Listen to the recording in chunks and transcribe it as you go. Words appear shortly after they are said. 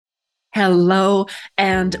Hello,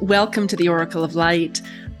 and welcome to the Oracle of Light.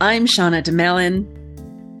 I'm Shauna DeMelin.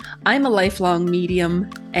 I'm a lifelong medium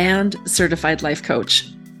and certified life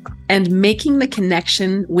coach. And making the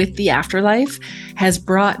connection with the afterlife has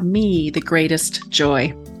brought me the greatest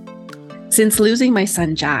joy. Since losing my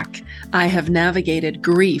son, Jack, I have navigated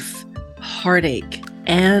grief, heartache,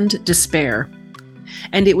 and despair.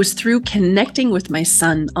 And it was through connecting with my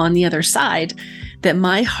son on the other side that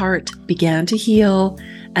my heart began to heal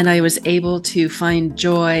and I was able to find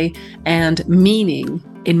joy and meaning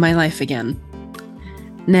in my life again.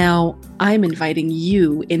 Now, I'm inviting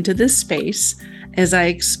you into this space as I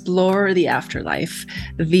explore the afterlife,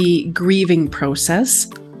 the grieving process,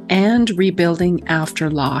 and rebuilding after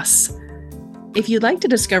loss. If you'd like to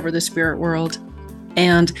discover the spirit world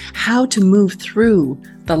and how to move through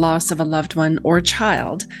the loss of a loved one or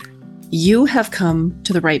child, you have come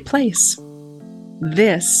to the right place.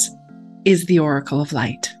 This is the Oracle of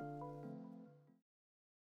Light.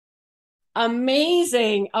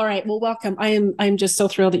 Amazing. All right. Well, welcome. I'm just so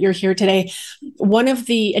thrilled that you're here today.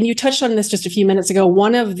 And you touched on this just a few minutes ago,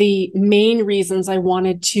 one of the main reasons I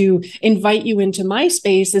wanted to invite you into my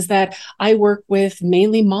space is that I work with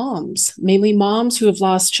mainly moms who have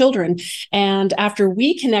lost children. And after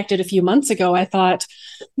we connected a few months ago, I thought,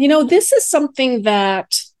 this is something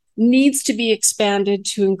that needs to be expanded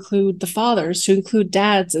to include the fathers, to include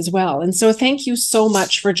dads as well. And so thank you so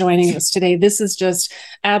much for joining us today. This is just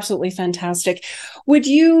absolutely fantastic. Would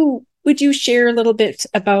you share a little bit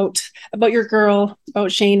about your girl, about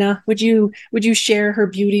Shayna? Would you share her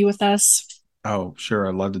beauty with us? Oh, sure.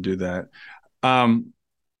 I'd love to do that.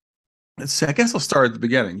 Let's see, I guess I'll start at the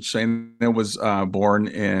beginning. Shayna was born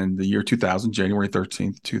in the year 2000, January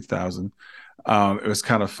 13th, 2000. It was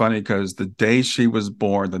kind of funny because the day she was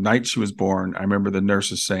born, the night she was born, I remember the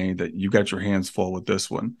nurses saying that you got your hands full with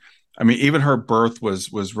this one. I mean, even her birth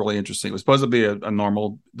was really interesting. It was supposed to be a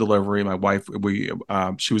normal delivery.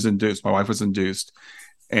 She was induced. My wife was induced,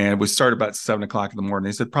 and we started about 7 o'clock in the morning.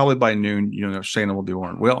 They said probably by noon, Shayna will be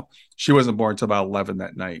born. Well, she wasn't born until about 11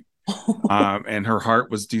 that night. And her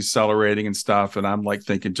heart was decelerating and stuff. And I'm like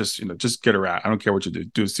thinking, just get her out. I don't care what you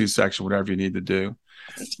do a C-section, whatever you need to do.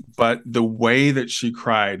 But the way that she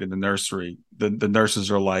cried in the nursery, the nurses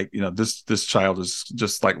are like, this child is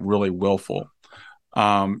just like really willful.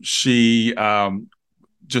 She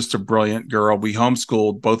just a brilliant girl. We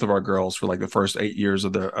homeschooled both of our girls for like the first 8 years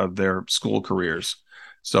of their school careers.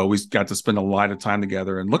 So we got to spend a lot of time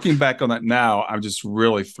together. And looking back on that now, I'm just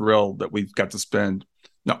really thrilled that we've got to spend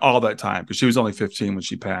all that time because she was only 15 when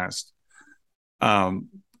she passed.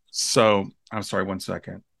 So I'm sorry, 1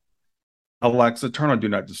 second. Alexa, turn on Do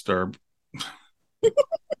Not Disturb.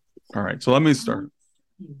 All right, so let me start.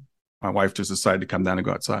 My wife just decided to come down and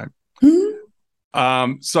go outside.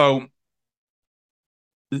 So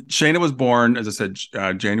Shayna was born, as I said,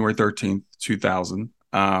 January 13th, 2000.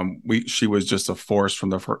 She was just a force from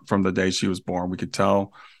the day she was born. We could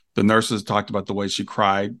tell. The nurses talked about the way she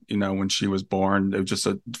cried, when she was born. It was just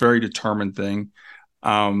a very determined thing.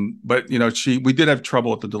 But we did have trouble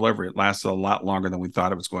with the delivery. It lasted a lot longer than we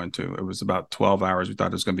thought it was going to. It was about 12 hours. We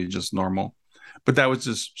thought it was going to be just normal, but that was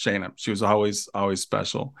just Shayna. She was always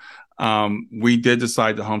special. We did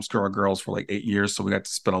decide to homeschool our girls for like 8 years. So we got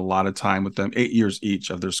to spend a lot of time with them, 8 years each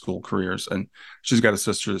of their school careers. And she's got a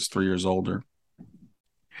sister that's 3 years older.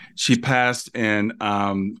 She passed in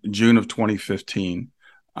June of 2015.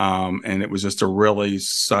 And it was just a really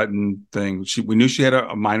sudden thing. We knew she had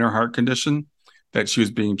a minor heart condition that she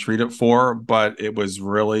was being treated for, but it was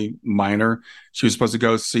really minor. She was supposed to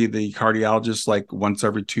go see the cardiologist like once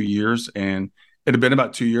every 2 years, and it had been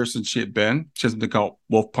about 2 years since she had been. She has something called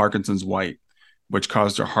Wolff-Parkinson's White, which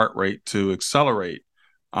caused her heart rate to accelerate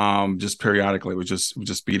just periodically. It would just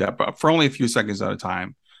speed up, but for only a few seconds at a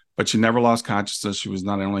time. But she never lost consciousness. She was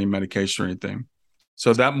not on any medication or anything.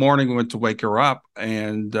 So that morning we went to wake her up,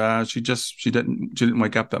 and she didn't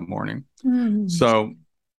wake up that morning. So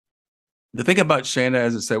the thing about Shayna,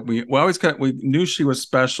 as I said, we knew she was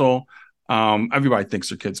special. Everybody thinks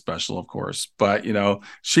their kid's special, of course, but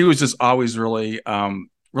she was just always really,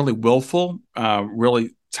 really willful,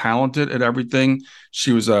 really talented at everything.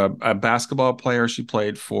 She was a basketball player. She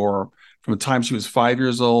played from the time she was 5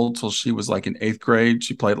 years old till she was like in 8th grade.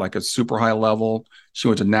 She played like a super high level. She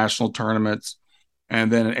went to national tournaments. And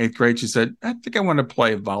then in 8th grade, she said, I think I want to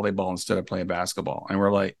play volleyball instead of playing basketball. And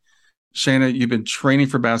we're like, Shayna, you've been training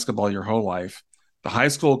for basketball your whole life. The high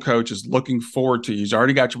school coach is looking forward to you. He's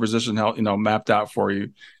already got your position mapped out for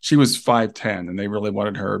you. She was 5'10", and they really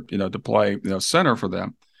wanted her, to play, center for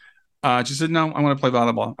them. She said, no, I want to play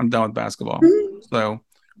volleyball. I'm done with basketball. So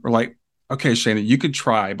we're like, okay, Shayna, you could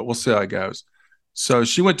try, but we'll see how it goes. So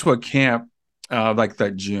she went to a camp like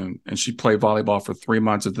that June, and she played volleyball for 3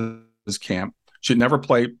 months at this camp. She'd never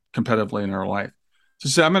played competitively in her life. So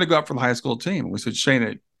she said, "I'm going to go up for the high school team." And we said,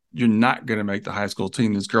 "Shayna, you're not going to make the high school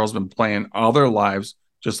team. This girl's been playing all their lives,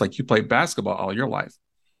 just like you played basketball all your life."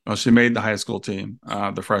 Well, she made the high school team,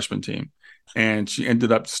 the freshman team, and she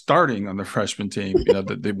ended up starting on the freshman team.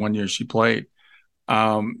 The 1 year she played.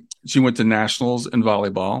 She went to nationals in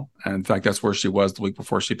volleyball, and in fact, that's where she was the week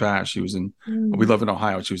before she passed. She was in. We live in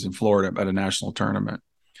Ohio. She was in Florida at a national tournament.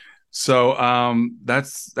 So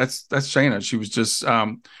that's Shayna. She was just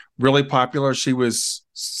really popular. She was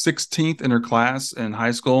 16th in her class in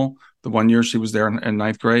high school. The 1 year she was there in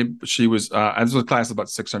ninth grade, she was. This was a class of about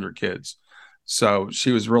 600 kids. So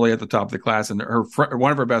she was really at the top of the class, and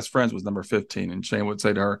one of her best friends was number 15. And Shane would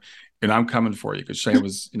say to her, "I'm coming for you," because Shane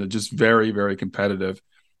was, just very, very competitive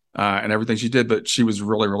and everything she did. But she was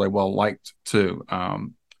really, really well liked too.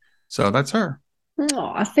 So that's her.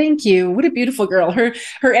 Oh, thank you. What a beautiful girl.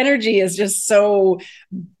 Her energy is just so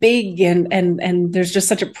big, and there's just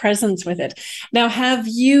such a presence with it. Now, have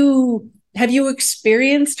you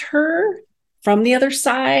experienced her from the other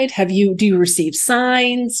side? Do you receive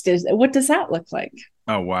signs? What does that look like?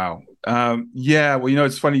 Oh, wow. Yeah. Well,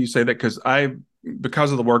 it's funny you say that,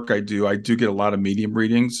 because of the work I do get a lot of medium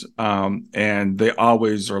readings. And they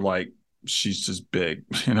always are like, she's just big,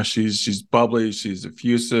 she's bubbly, she's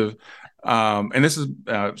effusive. And this is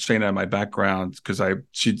Shayna and my background, because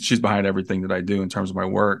she's behind everything that I do in terms of my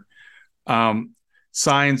work.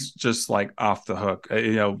 Signs just like off the hook.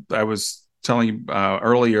 I was telling you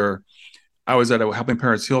earlier, I was at a Helping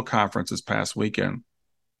Parents Heal conference this past weekend,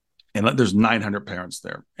 and there's 900 parents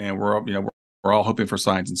there, and we're all hoping for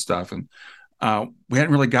signs and stuff. And we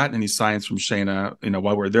hadn't really gotten any signs from Shayna,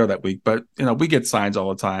 while we were there that week. But we get signs all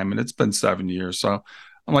the time, and it's been 7 years, so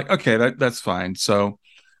I'm like, okay, that's fine. So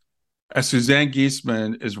as Suzanne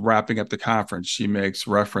Giesemann is wrapping up the conference, she makes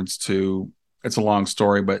reference to, it's a long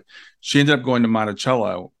story, but she ended up going to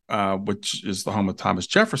Monticello, which is the home of Thomas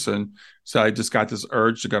Jefferson. So I just got this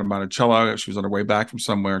urge to go to Monticello. She was on her way back from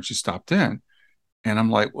somewhere, and she stopped in. And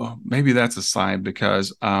I'm like, well, maybe that's a sign,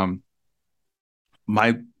 because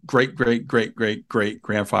my great, great, great, great, great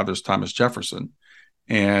grandfather is Thomas Jefferson.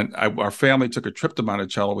 And our family took a trip to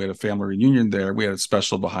Monticello. We had a family reunion there. We had a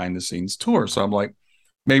special behind the scenes tour. So I'm like,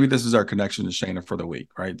 maybe this is our connection to Shayna for the week,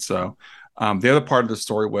 right? So the other part of the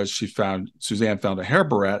story was Suzanne found a hair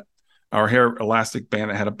barrette, our hair elastic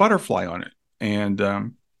band that had a butterfly on it. And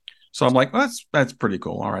so I'm like, well, that's pretty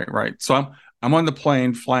cool. All right, right. So I'm on the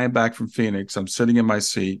plane flying back from Phoenix. I'm sitting in my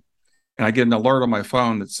seat, and I get an alert on my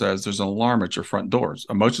phone that says there's an alarm at your front doors.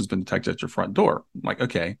 A motion's been detected at your front door. I'm like,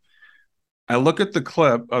 okay. I look at the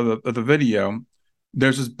clip of the video.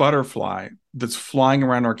 There's this butterfly that's flying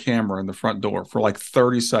around our camera in the front door for like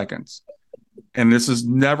 30 seconds. And this has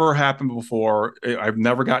never happened before. I've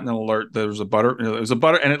never gotten an alert that there was a butter,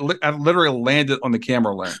 and I literally landed on the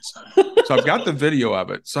camera lens. So I've got the video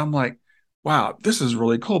of it. So I'm like, wow, this is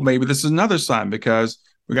really cool. Maybe this is another sign, because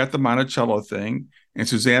we got the Monticello thing, and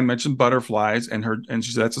Suzanne mentioned butterflies, and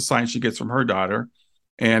she said that's a sign she gets from her daughter.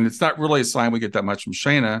 And it's not really a sign we get that much from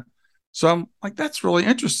Shayna. So I'm like, that's really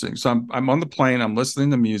interesting. So I'm on the plane, I'm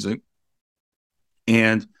listening to music,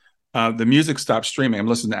 and the music stopped streaming. I'm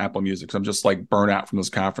listening to Apple Music, because I'm just like burnt out from this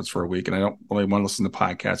conference for a week, and I don't really want to listen to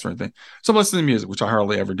podcasts or anything. So I'm listening to music, which I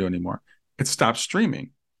hardly ever do anymore. It stopped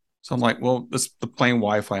streaming. So I'm like, well, the plane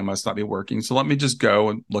Wi-Fi must not be working. So let me just go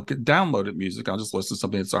and look at downloaded music. I'll just listen to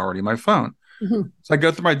something that's already on my phone. Mm-hmm. So I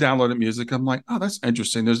go through my downloaded music. I'm like, oh, that's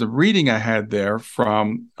interesting. There's a reading I had there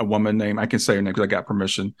from a woman named, I can say her name because I got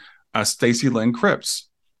permission, Stacy Lynn Cripps.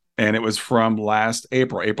 And it was from last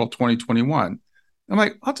April 2021. I'm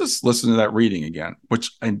like, I'll just listen to that reading again,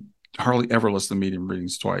 which I hardly ever listen to medium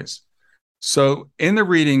readings twice. So in the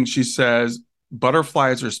reading, she says,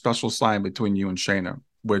 butterflies are a special sign between you and Shayna,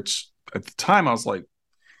 which at the time I was like,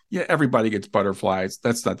 yeah, everybody gets butterflies.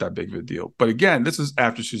 That's not that big of a deal. But again, this is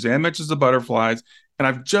after Suzanne mentions the butterflies, and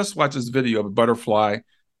I've just watched this video of a butterfly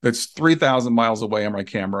that's 3,000 miles away on my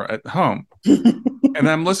camera at home. And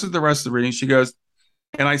I'm listening to the rest of the reading. She goes,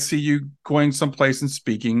 and I see you going someplace and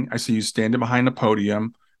speaking. I see you standing behind a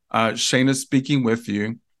podium. Shayna's speaking with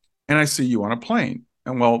you, and I see you on a plane.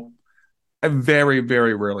 And well, I very,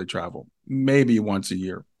 very rarely travel, maybe once a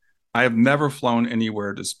year. I have never flown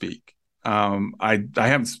anywhere to speak. I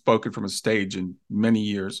haven't spoken from a stage in many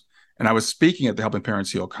years, and I was speaking at the Helping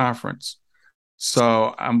Parents Heal conference.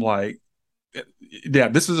 So I'm like, yeah,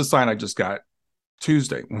 this is a sign I just got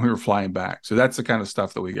Tuesday when we were flying back. So that's the kind of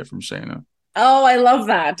stuff that we get from Shayna. Oh, I love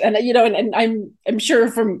that. And and I'm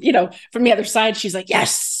sure from the other side, she's like,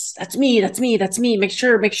 yes, that's me. Make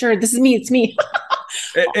sure this is me. It's me.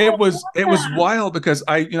 it was wild because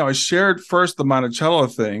I shared first the Monticello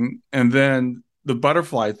thing, and then the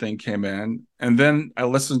butterfly thing came in, and then I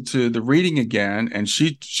listened to the reading again, and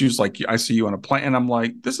she was like, I see you on a plane, and I'm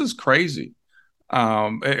like, this is crazy.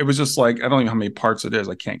 It was just like, I don't even know how many parts it is.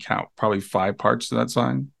 I can't count. Probably 5 parts to that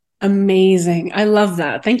sign. Amazing. I love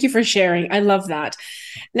that. Thank you for sharing. I love that.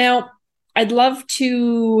 Now, I'd love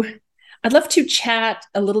to I'd love to chat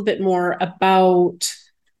a little bit more about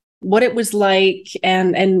what it was like,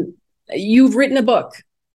 and you've written a book.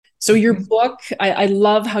 So your Mhm. book, I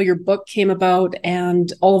love how your book came about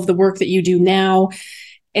and all of the work that you do now.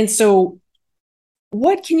 And so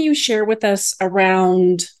what can you share with us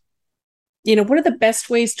around, what are the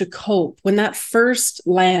best ways to cope when that first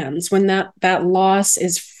lands, when that loss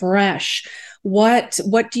is fresh? What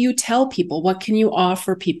do you tell people? What can you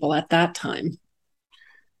offer people at that time?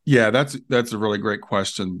 Yeah, that's a really great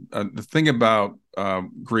question. The thing about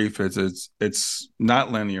grief is it's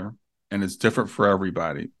not linear and it's different for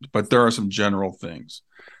everybody, but there are some general things.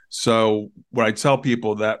 So what I tell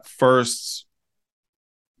people that first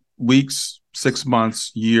weeks, 6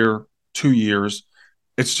 months, year, 2 years,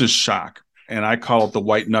 it's just shock, and I call it the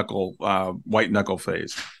white knuckle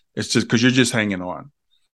phase. It's just because you're just hanging on.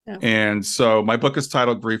 Yeah. And so my book is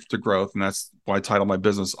titled Grief to Growth, and that's why I title my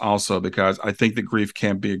business also, because I think that grief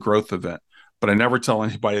can be a growth event. But I never tell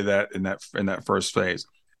anybody that in that first phase.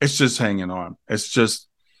 It's just hanging on. It's just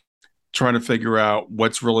trying to figure out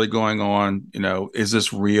what's really going on. Is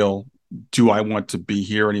this real? Do I want to be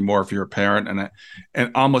here anymore if you're a parent?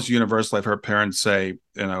 And almost universally, I've heard parents say,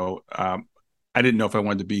 I didn't know if I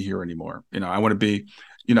wanted to be here anymore. I want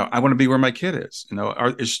to be where my kid is.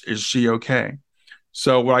 Is she okay?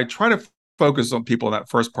 So what I try to focus on people in that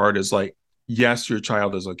first part is like, yes, your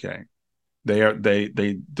child is okay.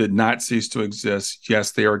 They did not cease to exist.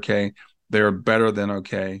 Yes, they are okay. They are better than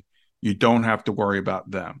okay. You don't have to worry about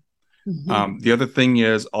them. Mm-hmm. The other thing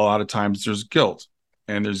is a lot of times there's guilt,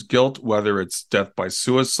 and there's guilt whether it's death by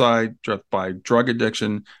suicide, death by drug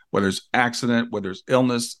addiction, whether it's accident, whether it's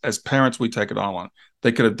illness. As parents, we take it all on.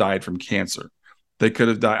 They could have died from cancer. They could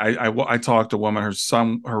have died. I talked to a woman.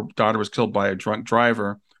 Her daughter was killed by a drunk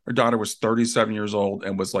driver. Her daughter was 37 years old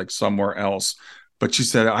and was like somewhere else, but she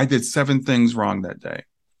said, I did 7 things wrong that day.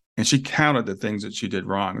 And she counted the things that she did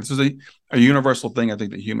wrong. This is a universal thing I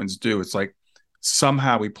think that humans do. It's like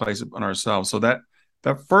somehow we place it on ourselves. So that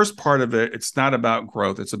first part of it, it's not about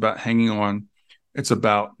growth. It's about hanging on. It's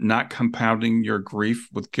about not compounding your grief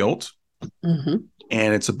with guilt. Mm-hmm.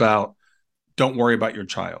 And it's about don't worry about your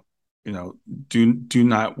child. Do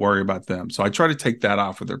not worry about them. So I try to take that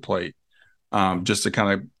off of their plate, just to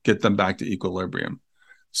kind of get them back to equilibrium.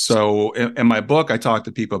 So in my book, I talk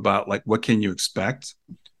to people about like what can you expect.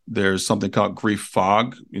 There's something called grief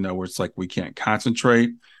fog, where it's like we can't concentrate.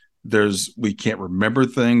 We can't remember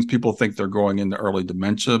things. People think they're going into early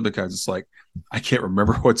dementia because it's like I can't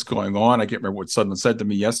remember what's going on. I can't remember what someone said to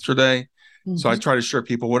me yesterday. So I Mm-hmm. try to assure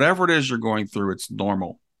people whatever it is you're going through, it's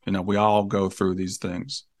normal. We all go through these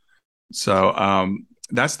things. So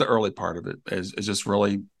that's the early part of it is just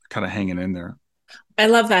really kind of hanging in there. I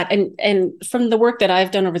love that. And from the work that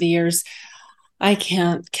I've done over the years, I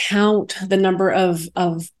can't count the number of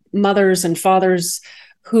mothers and fathers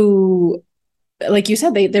who, like you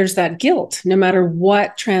said, there's that guilt. No matter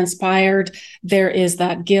what transpired, there is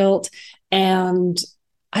that guilt. And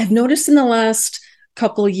I've noticed in the last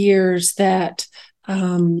couple of years that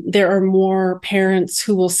there are more parents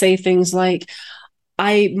who will say things like,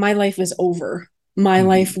 my life is over. My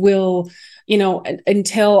life Mm-hmm. will,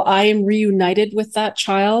 until I am reunited with that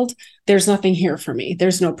child, there's nothing here for me.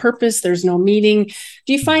 There's no purpose, there's no meaning.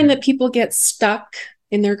 Do you find Mm-hmm. that people get stuck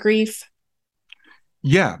in their grief?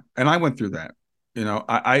 Yeah, and I went through that.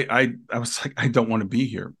 I was like, I don't want to be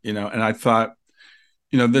here. And I thought,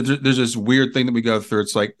 there's this weird thing that we go through.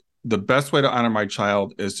 It's like the best way to honor my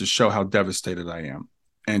child is to show how devastated I am,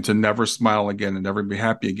 and to never smile again and never be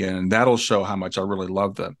happy again, and that'll show how much I really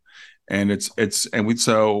love them. And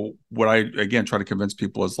so what I again try to convince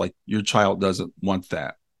people is like your child doesn't want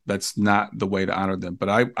that. That's not the way to honor them.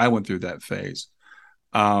 But I went through that phase.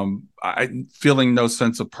 I feeling no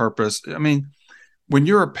sense of purpose. I mean, when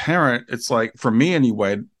you're a parent, it's like for me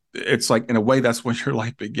anyway, it's like in a way that's when your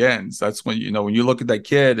life begins. That's when when you look at that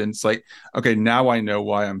kid and it's like, okay, now I know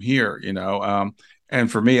why I'm here.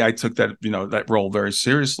 And for me, I took that role very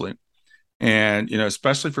seriously. And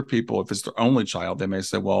especially for people, if it's their only child, they may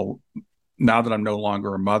say, well, now that I'm no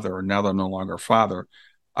longer a mother, or now that I'm no longer a father,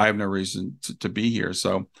 I have no reason to be here.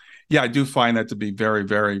 So yeah, I do find that to be very,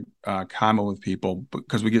 very common with people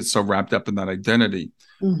because we get so wrapped up in that identity.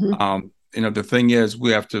 Mm-hmm. The thing is,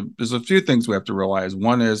 there's a few things we have to realize.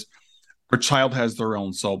 One is our child has their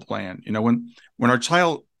own soul plan. When our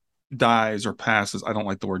child dies or passes, I don't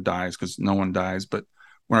like the word dies because no one dies, but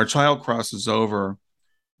when our child crosses over,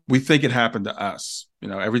 we think it happened to us.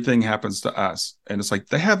 Everything happens to us. And it's like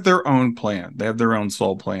they have their own plan. They have their own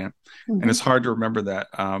soul plan. And it's hard to remember that.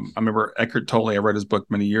 I remember Eckhart Tolle, I read his book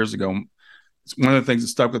many years ago. One of the things that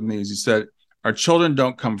stuck with me is he said, our children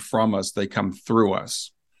don't come from us, they come through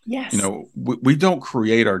us. Yes. We don't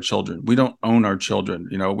create our children. We don't own our children.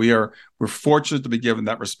 We're fortunate to be given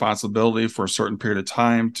that responsibility for a certain period of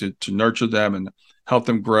time to nurture them and help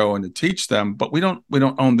them grow and to teach them, but we don't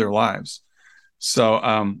own their lives.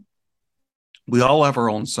 So we all have our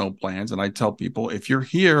own soul plans. And I tell people, if you're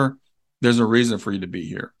here, there's a reason for you to be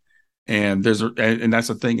here. And and that's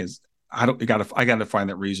the thing is, I got to find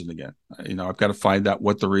that reason again. I've got to find out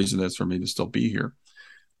what the reason is for me to still be here.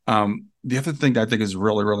 The other thing that I think is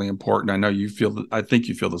really, really important, I think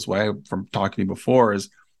you feel this way from talking to you before, is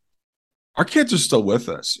our kids are still with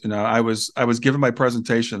us. I was giving my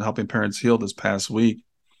presentation Helping Parents Heal this past week.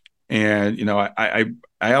 And,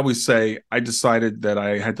 I always say I decided that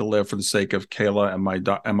I had to live for the sake of Kayla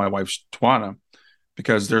and my wife, Twana,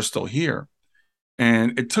 because they're still here.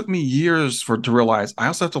 And it took me years to realize I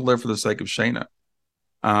also have to live for the sake of Shayna,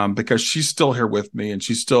 because she's still here with me and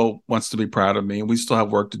she still wants to be proud of me and we still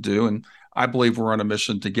have work to do. And I believe we're on a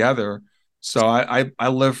mission together. So I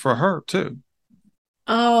live for her too.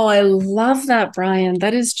 Oh, I love that, Brian.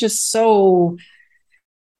 That is just so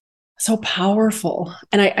powerful.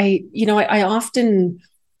 And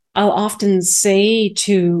I'll often say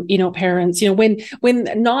to, parents, when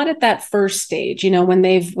not at that first stage, when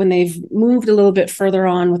they've moved a little bit further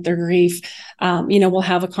on with their grief, we'll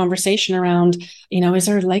have a conversation around, is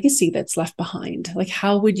there a legacy that's left behind? Like,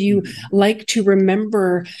 how would you like to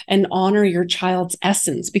remember and honor your child's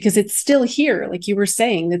essence? Because it's still here, like you were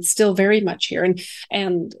saying, it's still very much here.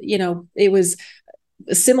 And it was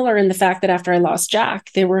similar in the fact that after I lost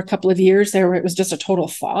Jack, there were a couple of years there where it was just a total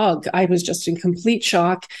fog. I was just in complete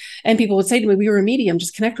shock. And people would say to me, we were a medium,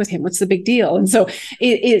 just connect with him. What's the big deal? And so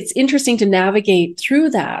it's interesting to navigate through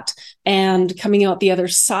that and coming out the other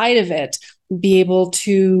side of it, be able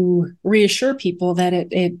to reassure people that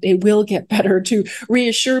it will get better, to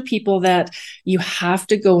reassure people that you have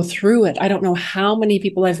to go through it. I don't know how many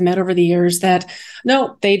people I've met over the years that,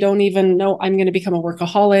 no, they don't even know I'm going to become a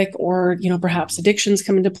workaholic, or, perhaps addictions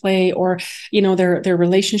come into play, or, their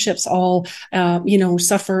relationships all,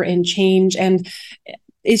 suffer and change. And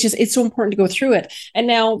it's so important to go through it. And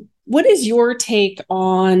now, what is your take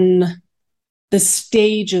on the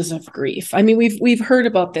stages of grief? I mean, we've heard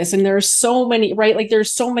about this, and there are so many, right? Like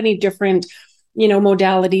there's so many different,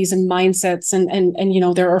 modalities and mindsets,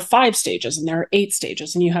 and there are 5 stages and there are 8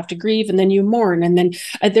 stages, and you have to grieve and then you mourn, and then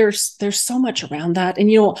there's so much around that. And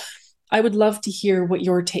I would love to hear what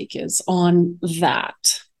your take is on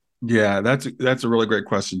that. Yeah, that's a really great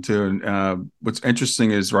question too. And what's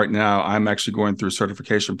interesting is right now I'm actually going through a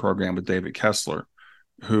certification program with David Kessler,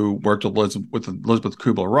 who worked with Elizabeth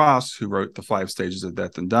Kubler-Ross, who wrote the 5 Stages of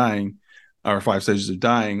Death and Dying, or 5 Stages of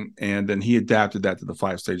Dying, and then he adapted that to the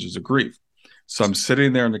 5 Stages of Grief. So I'm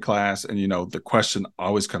sitting there in the class, and the question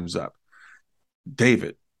always comes up,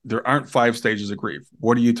 David, there aren't 5 stages of grief.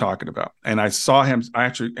 What are you talking about? And I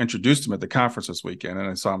actually introduced him at the conference this weekend, and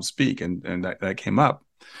I saw him speak, and that came up.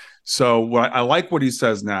 So I like what he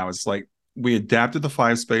says now. It's like, we adapted the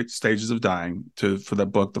 5 stages of dying for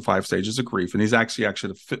that book, The 5 Stages of Grief. And he's actually a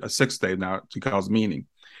 6th stage now, he calls meaning.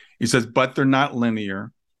 He says, but they're not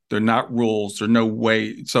linear. They're not rules. There's no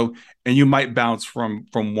way. So, and you might bounce from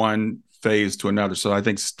one phase to another. So I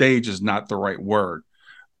think stage is not the right word.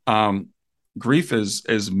 Grief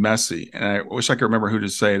is messy. And I wish I could remember who to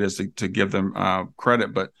say it is to give them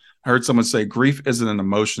credit. But I heard someone say, grief isn't an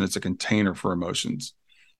emotion. It's a container for emotions.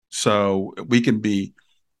 So we can be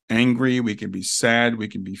angry, we can be sad, we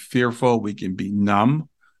can be fearful, we can be numb,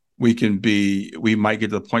 we might get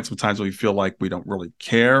to the point sometimes where we feel like we don't really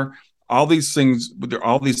care. All these things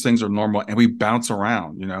are normal, and we bounce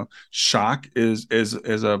around. Shock is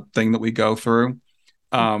a thing that we go through,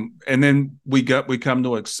 and then we come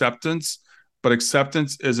to acceptance, but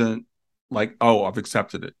acceptance isn't like, oh, I've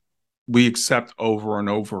accepted it. We accept over and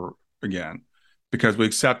over again, because we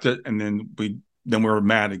accept it, and then we're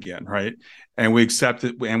mad again, right? And we accept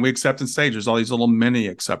it, and we accept in stages, all these little mini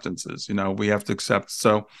acceptances, we have to accept.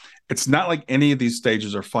 So it's not like any of these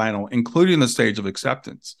stages are final, including the stage of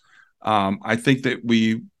acceptance. I think that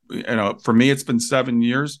for me, it's been 7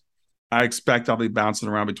 years. I expect I'll be bouncing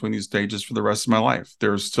around between these stages for the rest of my life.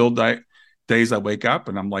 There's still days I wake up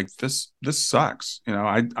and I'm like, this sucks.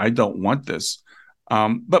 I don't want this.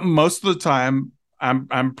 But most of the time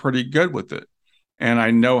I'm pretty good with it. And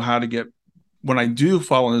I know how to get when I do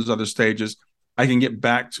fall in those other stages, I can get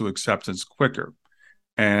back to acceptance quicker.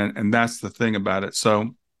 And that's the thing about it.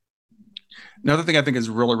 So another thing I think is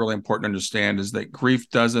really, really important to understand is that grief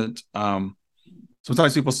doesn't,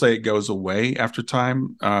 sometimes people say it goes away after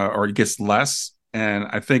time, or it gets less. And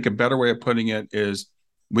I think a better way of putting it is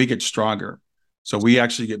we get stronger. So we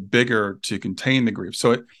actually get bigger to contain the grief.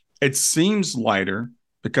 So it seems lighter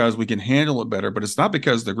because we can handle it better, but it's not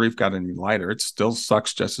because the grief got any lighter. It still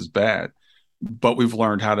sucks just as bad, but we've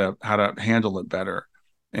learned how to handle it better.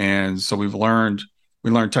 And so we learn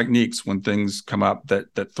techniques when things come up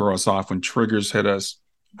that throw us off, when triggers hit us.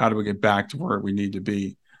 How do we get back to where we need to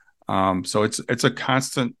be? So it's a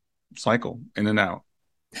constant cycle in and out.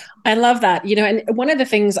 I love that. And one of the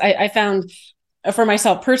things I found for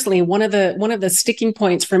myself personally, one of the sticking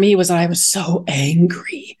points for me was that I was so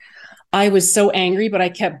angry. I was so angry, but I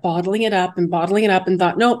kept bottling it up and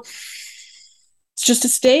thought, no, it's just a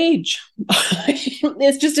stage.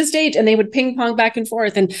 It's just a stage. And they would ping pong back and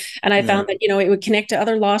forth. And I found that, it would connect to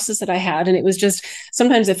other losses that I had. And it was just,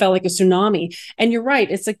 sometimes it felt like a tsunami. And you're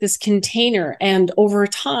right. It's like this container. And over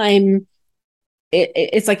time,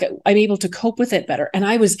 it's like I'm able to cope with it better. And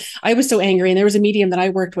I was so angry. And there was a medium that I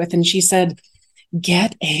worked with, and she said,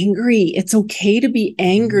 get angry. It's okay to be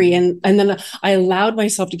angry. And then I allowed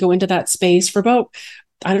myself to go into that space for about,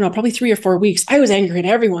 I don't know, probably 3 or 4 weeks. I was angry at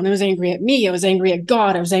everyone. I was angry at me. I was angry at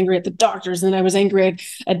God. I was angry at the doctors. And then I was angry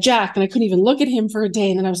at Jack. And I couldn't even look at him for a day.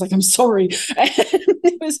 And then I was like, I'm sorry. And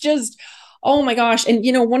it was just, oh my gosh. And,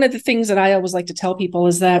 one of the things that I always like to tell people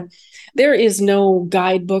is that there is no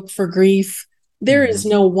guidebook for grief. There is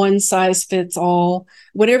no one size fits all.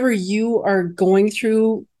 Whatever you are going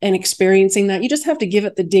through and experiencing that, you just have to give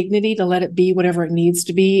it the dignity to let it be whatever it needs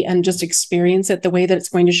to be and just experience it the way that it's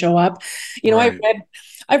going to show up. Right.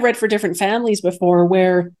 I've read for different families before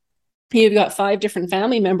where you've got 5 different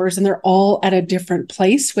family members and they're all at a different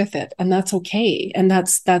place with it. And that's okay. And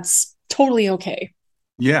that's totally okay.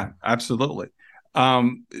 Yeah, absolutely.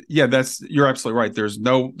 You're absolutely right. There's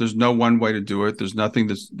no one way to do it. There's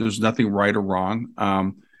nothing right or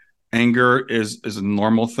wrong. Anger is a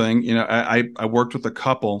normal thing. I worked with a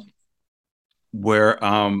couple where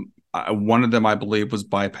one of them, I believe, was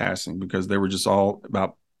bypassing because they were just all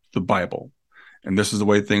about the Bible, and this is the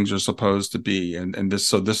way things are supposed to be, and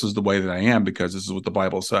this is the way that I am because this is what the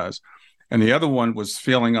Bible says. And the other one was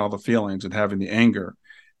feeling all the feelings and having the anger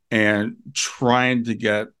and trying to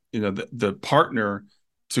get the partner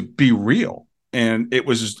to be real. And it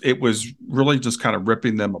was really just kind of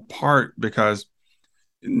ripping them apart, because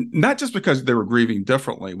not just because they were grieving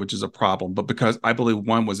differently, which is a problem, but because I believe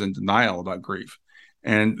one was in denial about grief.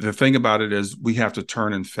 And the thing about it is we have to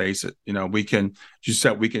turn and face it. We can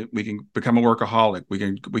become a workaholic.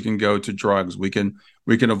 We can go to drugs. We can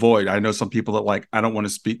avoid. I know some people that I don't want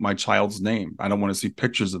to speak my child's name. I don't want to see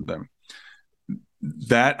pictures of them.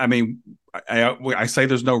 I say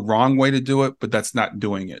there's no wrong way to do it, but that's not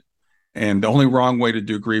doing it. And the only wrong way to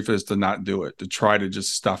do grief is to not do it, to try to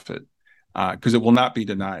just stuff it, because it will not be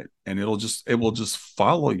denied, and it will just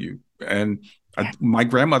follow you. And my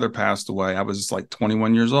grandmother passed away. I was like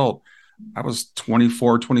 21 years old. I was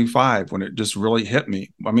 24, 25 when it just really hit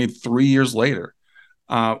me. 3 years later.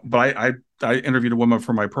 But I interviewed a woman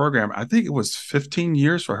for my program. I think it was 15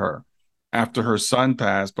 years for her after her son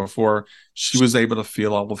passed before she was able to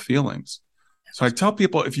feel all the feelings. So I tell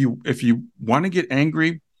people, if you want to get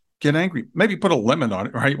angry, get angry. Maybe put a limit on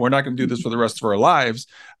it, right? We're not going to do this for the rest of our lives.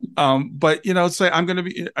 But say I'm going to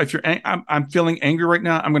be, if I'm feeling angry right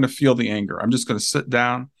now, I'm going to feel the anger. I'm just going to sit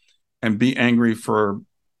down and be angry for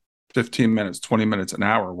 15 minutes, 20 minutes, an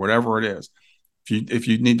hour, whatever it is. If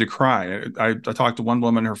you need to cry, I talked to one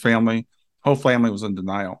woman, her whole family was in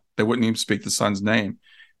denial. They wouldn't even speak the son's name.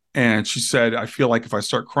 And she said, I feel like if I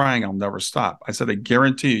start crying, I'll never stop. I said, I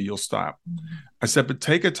guarantee you'll stop. I said, but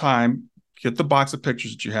take a time, get the box of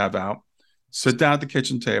pictures that you have out, sit down at the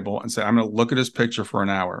kitchen table and say, I'm going to look at this picture for an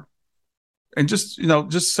hour. And just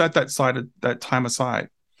set that time aside,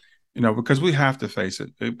 because we have to face it.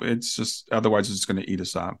 It's just, otherwise it's going to eat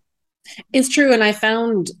us up. It's true. And I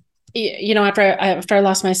found, after I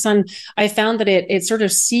lost my son, I found that it sort of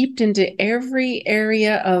seeped into every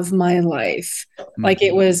area of my life. Mm-hmm. Like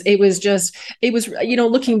it was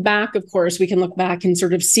looking back, of course, we can look back and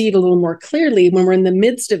sort of see it a little more clearly. When we're in the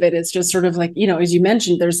midst of it, it's just sort of like, as you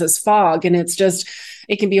mentioned, there's this fog, and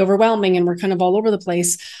it can be overwhelming, and we're kind of all over the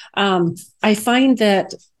place. I find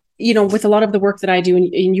that, with a lot of the work that I do,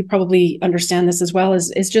 and you probably understand this as well,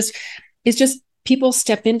 is just people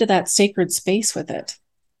step into that sacred space with it.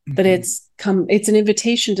 But it's an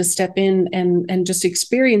invitation to step in and just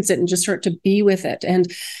experience it and just start to be with it.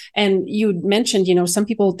 And you mentioned, some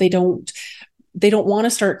people, they don't they don't want to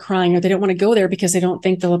start crying, or they don't want to go there because they don't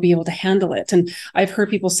think they'll be able to handle it. And I've heard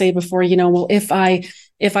people say before, well, if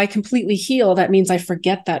I completely heal, that means I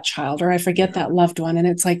forget that child, or I forget that loved one. And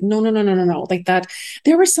it's like, no, no, no, no, no, no. Like that.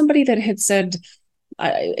 There was somebody that had said,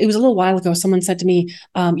 it was a little while ago, someone said to me,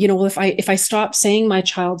 well, if I stop saying my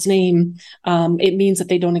child's name, it means that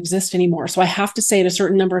they don't exist anymore. So I have to say it a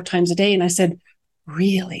certain number of times a day. And I said,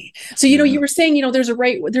 really? So, you were saying,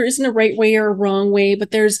 there isn't a right way or a wrong way,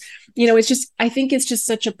 but there's, it's just, I think it's just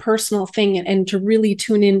such a personal thing, and to really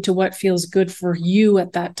tune into what feels good for you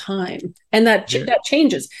at that time. And that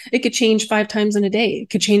changes. It could change 5 times in a day. It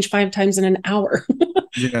could change 5 times in an hour.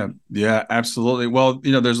 Yeah, absolutely. Well,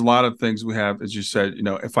 there's a lot of things we have, as you said,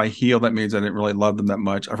 if I heal, that means I didn't really love them that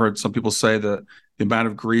much. I've heard some people say that the amount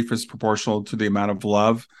of grief is proportional to the amount of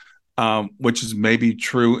love, which is maybe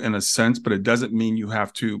true in a sense, but it doesn't mean you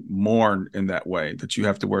have to mourn in that way, that you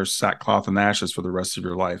have to wear sackcloth and ashes for the rest of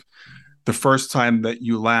your life. The first time that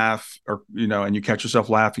you laugh, or, and you catch yourself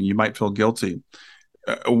laughing, you might feel guilty.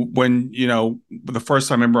 When the first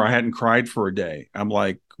time I remember I hadn't cried for a day, I'm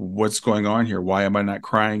like, what's going on here? Why am I not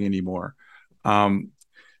crying anymore? The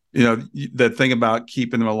thing about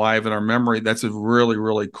keeping them alive in our memory, that's a really,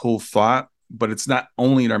 really cool thought, but it's not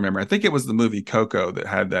only in our memory. I think it was the movie Coco that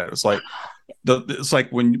had that. It's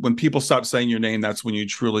like when people stop saying your name, that's when you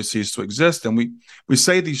truly cease to exist. And we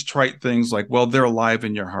say these trite things like, well, they're alive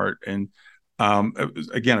in your heart. And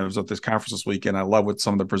again, I was at this conference this weekend. I love what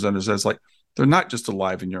some of the presenters says, like, they're not just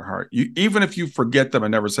alive in your heart. Even if you forget them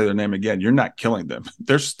and never say their name again, you're not killing them.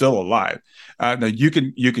 They're still alive. Now you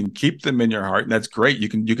can keep them in your heart, and that's great. You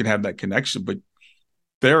can have that connection, but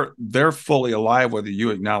they're fully alive whether you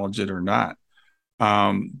acknowledge it or not.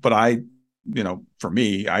 But for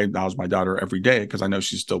me, I acknowledge my daughter every day because I know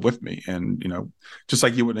she's still with me. And just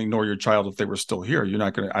like you wouldn't ignore your child if they were still here, I'm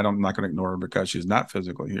not going to ignore her because she's not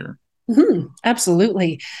physically here. Mm-hmm.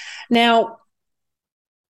 Absolutely. Now,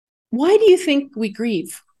 why do you think we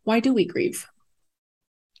grieve? Why do we grieve?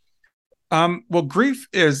 Well, grief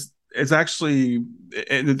is actually,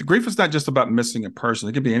 grief is not just about missing a person.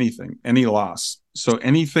 It could be anything, any loss. So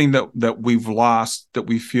anything that we've lost that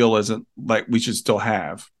we feel isn't like we should still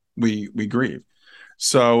have, we grieve.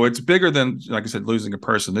 So it's bigger than, like I said, losing a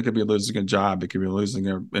person. It could be losing a job. It could be losing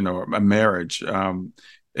a marriage.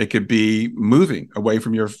 It could be moving away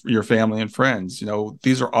from your family and friends.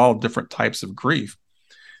 These are all different types of grief.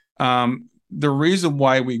 The reason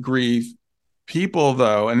why we grieve people,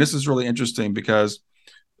 though, and this is really interesting because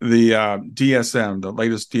the DSM, the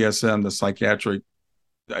latest DSM, the psychiatric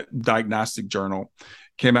diagnostic journal,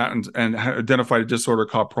 came out and identified a disorder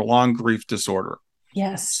called prolonged grief disorder.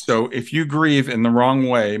 Yes. So if you grieve in the wrong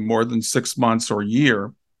way more than 6 months or a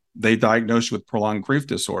year, they diagnose you with prolonged grief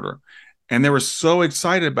disorder. And they were so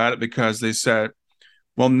excited about it because they said,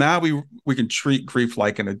 well, now we can treat grief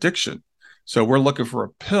like an addiction. So we're looking for a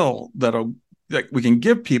pill that we can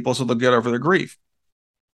give people so they'll get over their grief.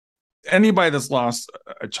 Anybody that's lost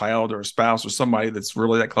a child or a spouse or somebody that's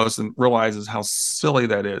really that close and realizes how silly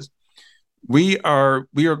that is. We are,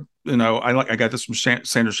 I got this from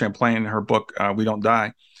Sandra Champlain in her book, We Don't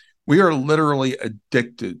Die. We are literally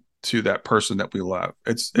addicted to that person that we love.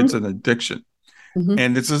 It's an addiction. Mm-hmm.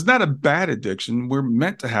 And this is not a bad addiction. We're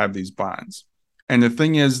meant to have these bonds. And the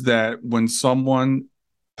thing is that when someone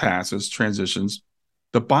passes, transitions,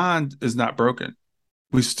 the bond is not broken.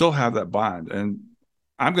 We still have that bond. And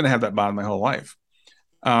I'm going to have that bond my whole life.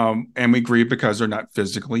 And we grieve because they're not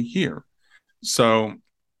physically here. So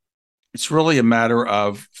it's really a matter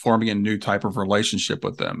of forming a new type of relationship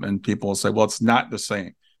with them. And people will say, well, it's not the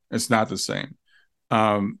same. It's not the same.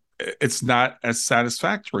 It's not as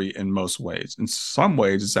satisfactory in most ways. In some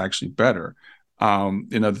ways, it's actually better.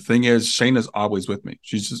 The thing is, Shayna's always with me.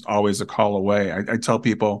 She's just always a call away. I tell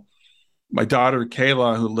people, my daughter,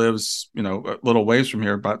 Kayla, who lives, a little ways from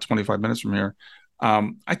here, about 25 minutes from here,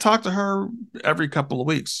 I talk to her every couple of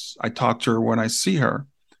weeks. I talk to her when I see her.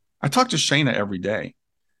 I talk to Shayna every day.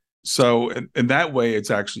 So in that way,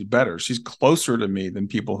 it's actually better. She's closer to me than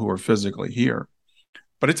people who are physically here.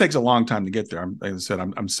 But it takes a long time to get there. Like I said,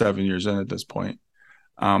 I'm 7 years in at this point.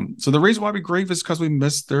 So the reason why we grieve is because we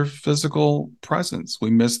miss their physical presence.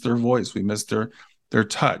 We miss their voice. We miss their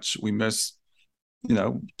touch. We miss,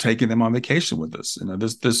 taking them on vacation with us.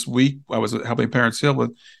 This week I was helping Parents Heal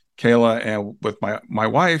with Kayla and with my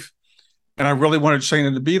wife, and I really wanted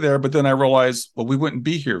Shayna to be there, but then I realized, well, we wouldn't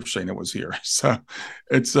be here if Shayna was here. So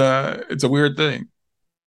it's a weird thing.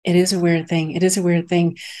 It is a weird thing. It is a weird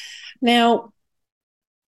thing. Now,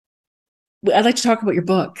 I'd like to talk about your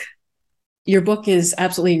book. Your book is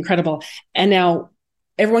absolutely incredible. And now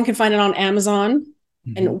everyone can find it on Amazon.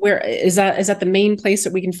 And where is that? Is that the main place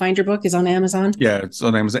that we can find your book? Is on Amazon? Yeah, it's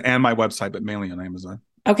on Amazon and my website, but mainly on Amazon.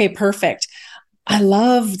 Okay, perfect. I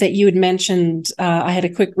love that you had mentioned. I had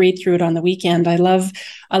a quick read through it on the weekend. I love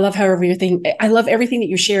how everything. I love everything that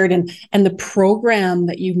you shared, and the program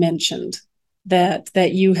that you mentioned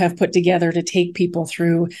that you have put together to take people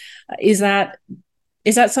through. Is that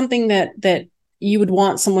something that you would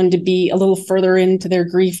want someone to be a little further into their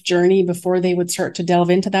grief journey before they would start to delve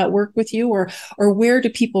into that work with you, or where do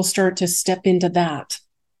people start to step into that?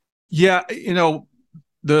 Yeah,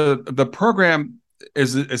 the program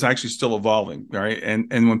is actually still evolving, right?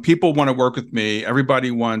 And when people want to work with me,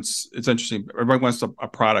 everybody wants. It's interesting. Everybody wants a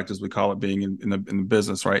product, as we call it, being in the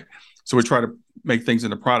business, right? So we try to make things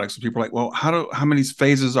into products. So people are like, well, how many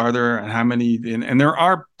phases are there, and how many? And there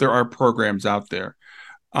are programs out there,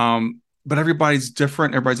 but everybody's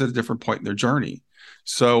different. Everybody's at a different point in their journey.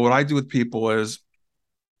 So what I do with people is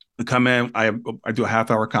to come in. I do a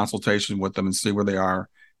half-hour consultation with them and see where they are,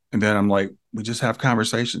 and then I'm like, we just have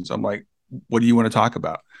conversations. I'm like, what do you want to talk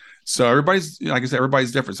about? So everybody's, like I said,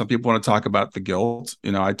 everybody's different. Some people want to talk about the guilt.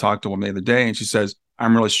 I talked to one the other day and she says,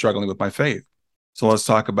 I'm really struggling with my faith. So let's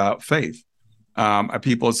talk about faith.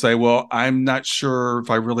 People say, well, I'm not sure if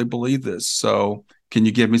I really believe this. So can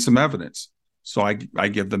you give me some evidence? So I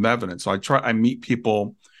give them evidence. So I meet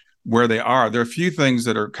people where they are. There are a few things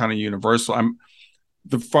that are kind of universal.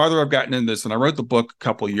 The farther I've gotten in this, and I wrote the book a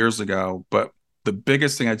couple of years ago, but the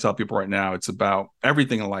biggest thing I tell people right now, it's about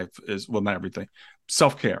everything in life is, well, not everything,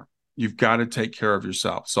 self-care. You've got to take care of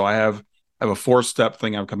yourself. So I have a 4-step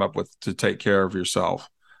thing I've come up with to take care of yourself.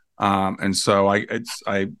 And so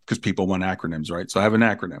because people want acronyms, right? So I have an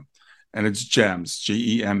acronym, and it's GEMS,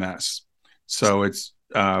 GEMS. So it's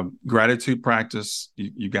gratitude practice.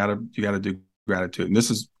 You gotta do gratitude. And this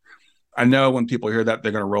is, I know when people hear that,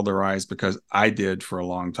 they're going to roll their eyes because I did for a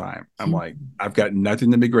long time. I'm like, I've got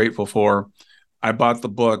nothing to be grateful for. I bought the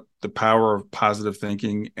book, The Power of Positive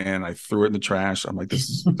Thinking, and I threw it in the trash. I'm like,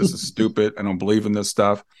 this is stupid. I don't believe in this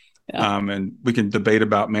stuff. Yeah. And we can debate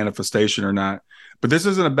about manifestation or not, but this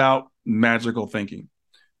isn't about magical thinking.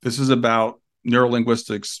 This is about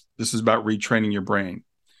neurolinguistics. This is about retraining your brain.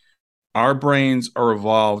 Our brains are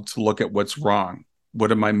evolved to look at what's wrong.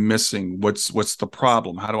 What am I missing? What's the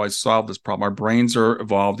problem? How do I solve this problem? Our brains are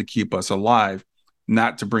evolved to keep us alive,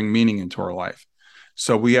 not to bring meaning into our life.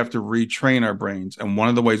 So we have to retrain our brains. And one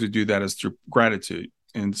of the ways we do that is through gratitude.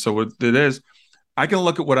 And so what it is, I can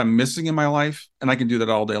look at what I'm missing in my life, and I can do that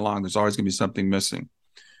all day long. There's always going to be something missing.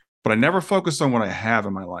 But I never focus on what I have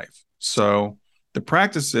in my life. So the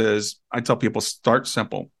practice is, I tell people, start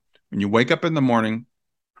simple. When you wake up in the morning,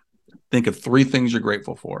 think of 3 things you're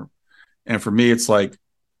grateful for. And for me, it's like,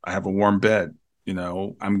 I have a warm bed.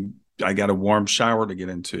 I got a warm shower to get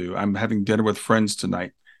into. I'm having dinner with friends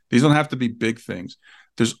tonight. These don't have to be big things.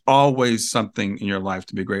 There's always something in your life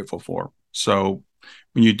to be grateful for. So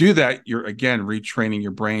when you do that, you're, again, retraining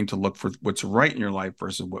your brain to look for what's right in your life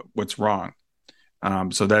versus what's wrong.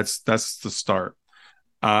 So that's the start.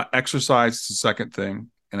 Exercise is the second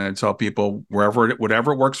thing. And I tell people,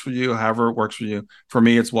 whatever works for you, however it works for you. For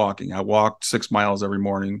me, it's walking. I walk 6 miles every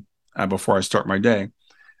morning before I start my day.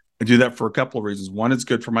 I do that for a couple of reasons. One, it's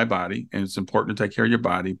good for my body, and it's important to take care of your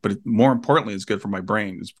body. But more importantly, it's good for my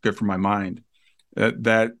brain. It's good for my mind.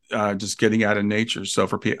 Just getting out in nature. So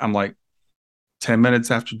for people, I'm like, 10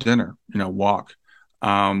 minutes after dinner, walk.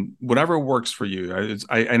 Whatever works for you.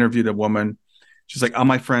 I interviewed a woman. She's like, all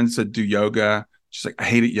my friends said do yoga. She's like, I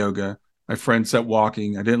hated yoga. My friend said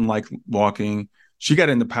walking. I didn't like walking. She got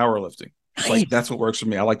into powerlifting. It's like, that's what works for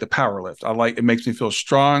me. I like the power lift. It makes me feel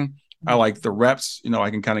strong. I like the reps. I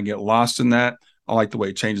can kind of get lost in that. I like the way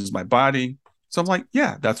it changes my body. So I'm like,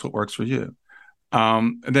 yeah, that's what works for you.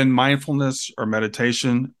 And then mindfulness or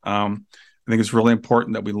meditation. I think it's really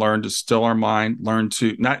important that we learn to still our mind, learn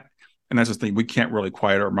to not, and that's the thing, we can't really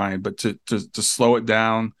quiet our mind, but to slow it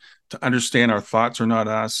down, to understand our thoughts are not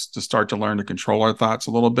us, to start to learn to control our thoughts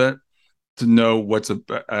a little bit, to know what's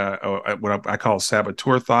what I call a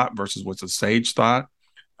saboteur thought versus what's a sage thought.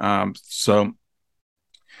 So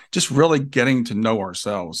just really getting to know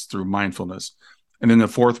ourselves through mindfulness. And then the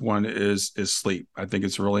fourth one is sleep. I think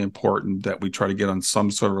it's really important that we try to get on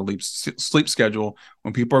some sort of sleep schedule.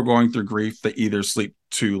 When people are going through grief, they either sleep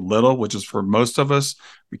too little, which is for most of us,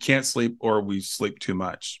 we can't sleep, or we sleep too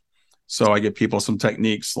much. So I give people some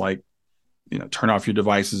techniques like, turn off your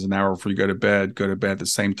devices an hour before you go to bed at the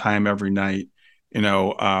same time every night,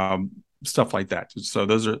 stuff like that. So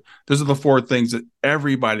those are the 4 things that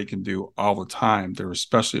everybody can do all the time. They're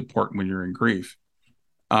especially important when you're in grief.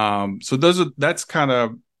 So that's kind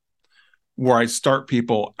of where I start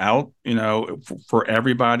people out, for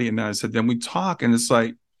everybody. And then I said, then we talk, and it's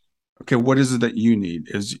like, okay, what is it that you need?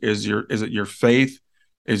 Is it your faith?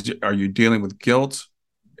 Are you dealing with guilt?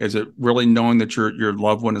 Is it really knowing that your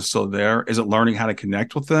loved one is still there? Is it learning how to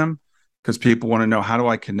connect with them? Because people want to know, how do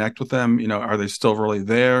I connect with them? Are they still really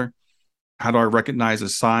there? How do I recognize the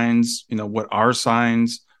signs? What are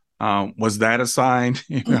signs? Was that a sign?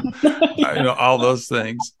 Yeah. All those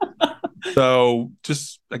things. So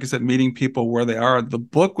just like I said, meeting people where they are. The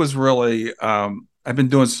book was really, I've been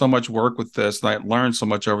doing so much work with this, and I learned so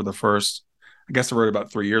much over the first, I guess I wrote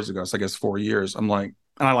about 3 years ago. So I guess 4 years. I'm like,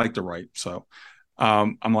 and I like to write. So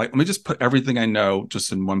I'm like, let me just put everything I know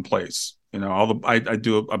just in one place. I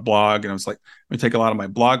do a blog, and I was like, let me take a lot of my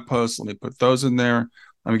blog posts. Let me put those in there.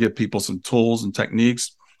 Let me give people some tools and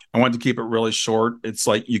techniques. I wanted to keep it really short. It's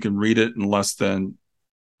like you can read it in less than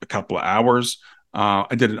a couple of hours.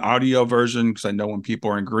 I did an audio version because I know when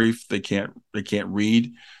people are in grief, they can't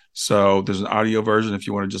read. So there's an audio version if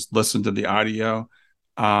you want to just listen to the audio.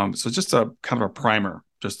 So just a kind of a primer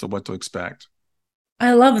just to what to expect.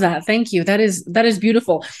 I love that. Thank you. That is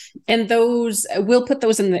beautiful. And those, we'll put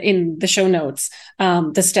those in the show notes,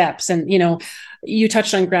 the steps. And you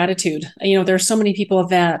touched on gratitude. There are so many people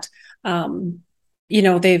that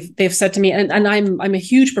they've said to me, and I'm a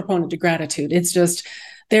huge proponent of gratitude. It's just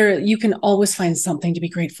there, you can always find something to be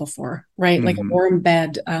grateful for, right? Mm-hmm. Like a warm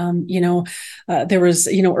bed. There was,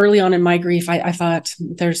 early on in my grief, I thought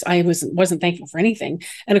I wasn't thankful for anything.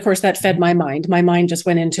 And of course that fed my mind. My mind just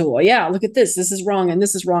went into, well, yeah, look at this is wrong. And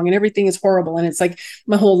this is wrong. And everything is horrible. And it's like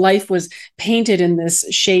my whole life was painted in this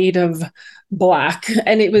shade of black,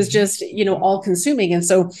 and it was just, all consuming. And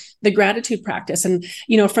so the gratitude practice, and,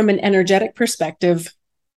 from an energetic perspective,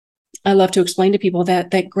 I love to explain to people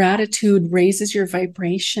that gratitude raises your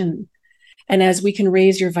vibration. And as we can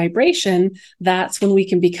raise your vibration, that's when we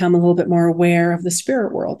can become a little bit more aware of the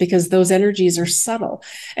spirit world, because those energies are subtle.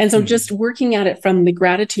 And so just working at it from the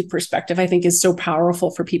gratitude perspective, I think is so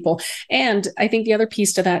powerful for people. And I think the other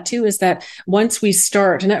piece to that too is that once we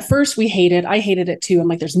start, and at first we hate it, I hated it too. I'm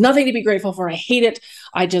like, there's nothing to be grateful for. I hate it.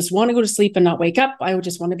 I just want to go to sleep and not wake up. I would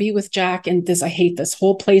just want to be with Jack. And I hate this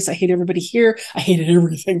whole place. I hate everybody here. I hated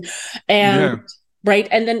everything. And right.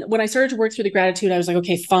 And then when I started to work through the gratitude, I was like,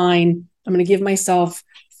 okay, fine. I'm going to give myself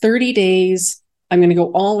 30 days. I'm going to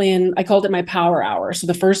go all in. I called it my power hour. So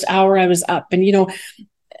the first hour I was up, and,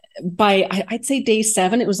 I'd say day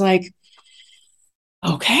 7, it was like,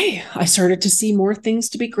 okay, I started to see more things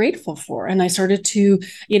to be grateful for. And I started to,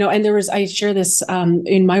 and I share this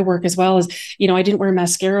in my work as well, as, I didn't wear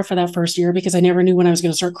mascara for that first year because I never knew when I was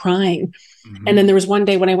going to start crying. Mm-hmm. And then there was one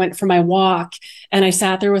day when I went for my walk and I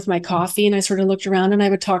sat there with my coffee and I sort of looked around and I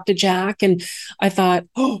would talk to Jack and I thought,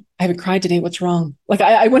 oh, I haven't cried today. What's wrong? Like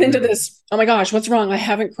I went into this, oh my gosh, what's wrong? I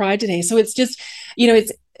haven't cried today. So it's just,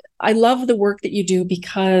 I love the work that you do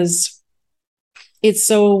because it's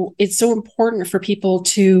so important for people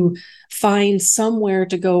to find somewhere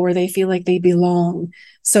to go where they feel like they belong.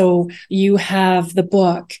 So you have the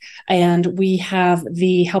book, and we have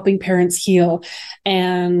the Helping Parents Heal,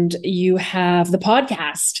 and you have the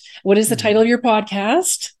podcast. What is the title of your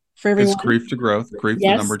podcast for everyone? It's Grief to Growth. Grief,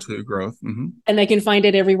 yes. The number 2 growth. Mm-hmm. And they can find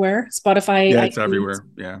it everywhere. Spotify. Yeah, it's everywhere.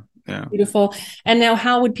 Yeah. Beautiful. And now,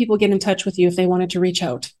 how would people get in touch with you if they wanted to reach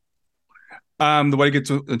out? The way to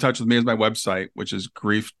get in touch with me is my website, which is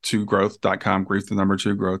grief2growth.com, grief, the number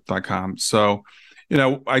 2 growth.com. So,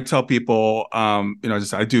 I tell people,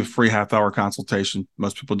 I do a free half-hour consultation.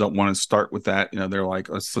 Most people don't want to start with that. They're like,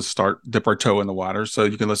 let's start, dip our toe in the water. So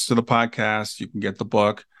you can listen to the podcast, you can get the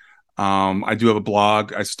book. I do have a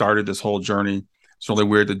blog. I started this whole journey. It's really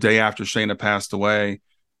weird. The day after Shayna passed away,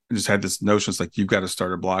 I just had this notion. It's like, you've got to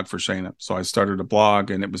start a blog for Shayna. So I started a blog,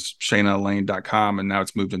 and it was ShaynaElaine.com, and now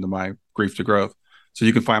it's moved into my Grief to Growth. So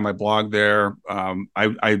you can find my blog there.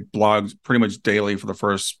 I blogged pretty much daily for the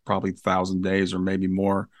first probably 1,000 days or maybe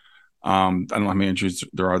more. I don't know how many entries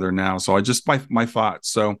there are there now. So I just my thoughts.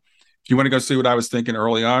 So if you want to go see what I was thinking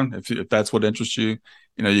early on, if that's what interests you,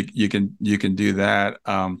 you can do that.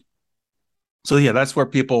 So yeah, that's where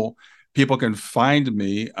people can find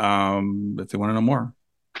me if they want to know more.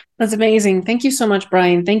 That's amazing. Thank you so much,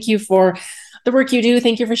 Brian. Thank you for the work you do.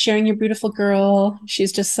 Thank you for sharing your beautiful girl.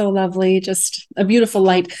 She's just so lovely, just a beautiful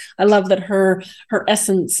light. I love that her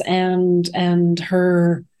essence and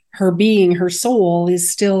her being, her soul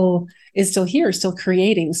is still here, still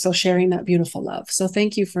creating, still sharing that beautiful love. So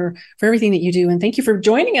thank you for everything that you do. And thank you for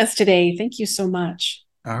joining us today. Thank you so much.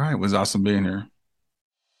 All right. It was awesome being here.